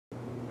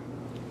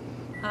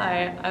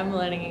Hi, I'm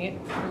Lenny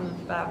from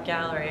the VAV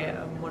Gallery.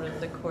 I'm one of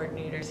the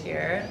coordinators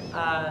here.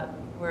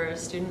 We're a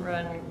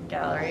student-run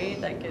gallery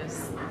that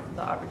gives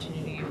the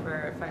opportunity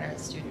for fine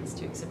arts students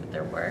to exhibit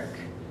their work.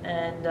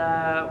 And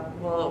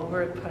well,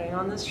 we're putting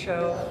on this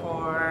show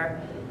for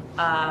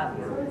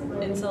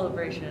in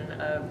celebration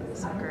of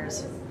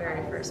CUCCR's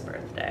very first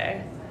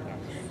birthday.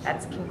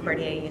 That's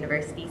Concordia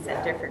University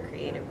Centre for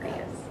Creative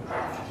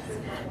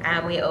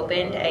Reuse. We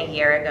opened a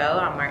year ago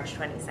on March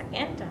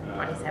 22nd,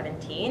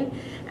 2017,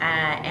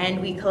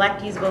 and we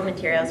collect usable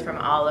materials from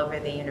all over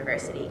the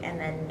university and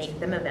then make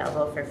them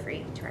available for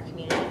free to our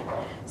community.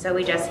 So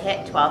we just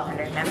hit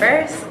 1,200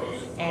 members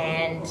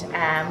and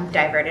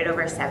diverted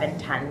over 7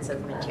 tons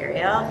of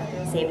material,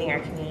 saving our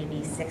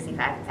community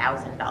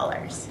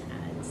 $65,000.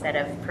 Instead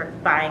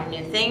of buying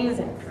new things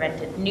and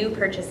prevented new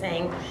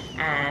purchasing,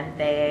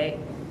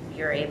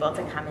 you're able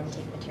to come and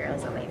take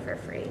materials away for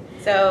free.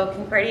 So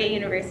Concordia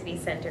University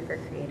Centre for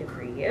Creative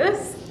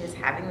Reuse is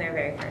having their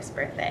very first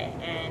birthday,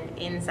 and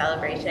in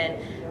celebration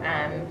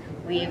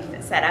we've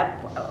set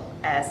up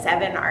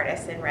 7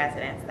 artists in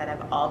residence that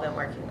have all been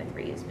working with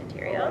reused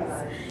materials,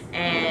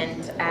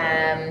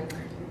 and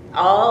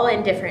all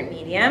in different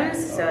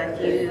mediums. So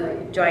if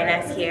you join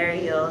us here,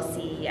 you'll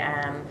see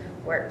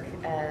work,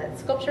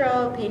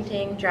 sculptural,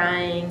 painting,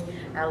 drawing,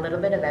 a little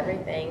bit of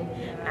everything,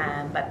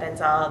 but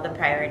that's all. The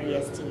priority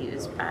is to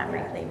use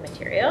reclaimed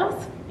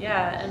materials.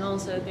 Yeah, and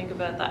also think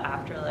about the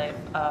afterlife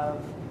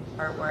of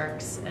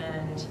artworks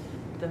and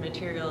the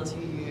materials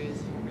you use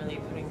and really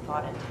putting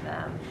thought into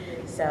them.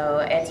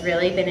 So it's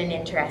really been an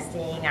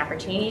interesting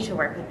opportunity to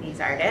work with these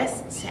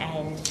artists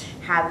and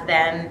have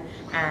them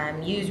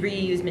use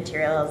reused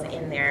materials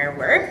in their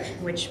work,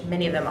 which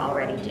many of them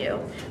already do,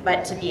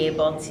 but to be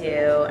able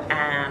to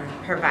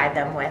provide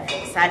them with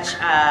such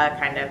a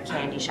kind of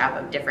candy shop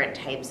of different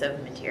types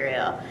of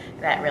material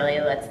that really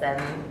lets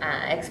them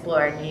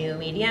explore new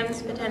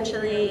mediums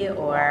potentially,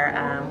 or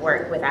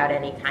work without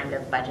any kind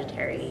of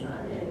budgetary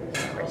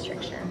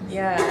restrictions.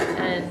 Yeah,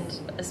 and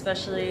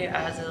especially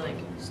as a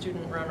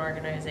student-run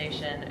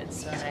organization,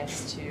 it's so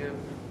nice to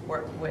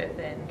work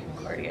within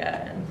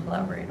Concordia and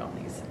collaborate on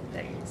these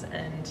things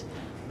and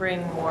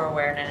bring more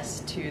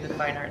awareness to the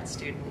fine arts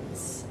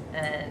students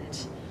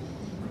and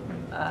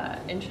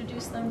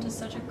introduce them to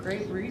such a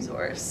great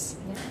resource.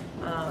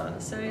 Yeah.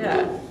 So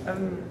yeah,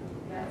 I'm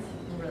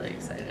really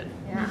excited.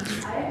 Yeah.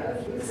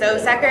 So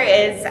CUCCR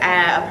is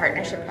a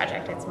partnership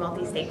project. It's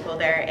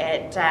multi-stakeholder.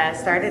 It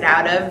started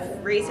out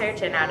of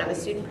research and out of a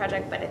student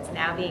project, but it's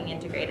now being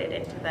integrated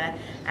into the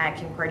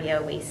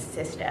Concordia waste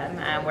system,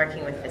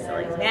 working with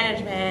facilities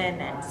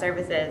management and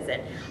services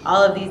and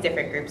all of these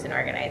different groups and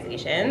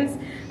organizations.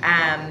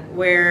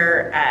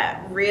 We're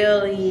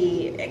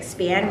really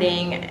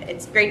expanding.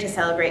 It's great to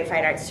celebrate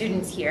fine arts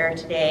students here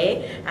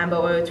today,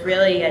 but it's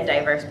really a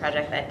diverse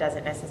project that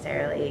doesn't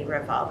necessarily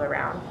revolve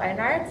around fine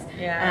arts.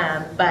 Yeah.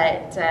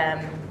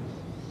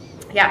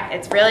 Yeah,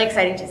 it's really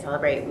exciting to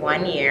celebrate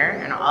 1 year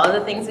and all of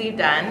the things we've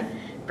done,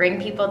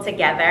 bring people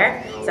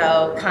together.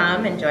 So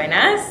come and join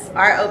us.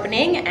 Our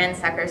opening and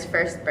CUCCR's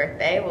first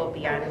birthday will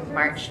be on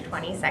March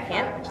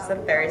 22nd, which is a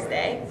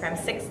Thursday, from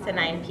 6 to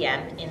 9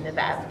 p.m. in the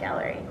VAV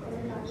Gallery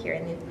here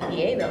in the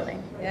PA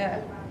building.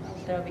 Yeah,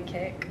 there'll be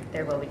cake.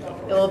 There will be cake.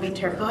 It will be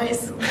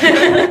turquoise.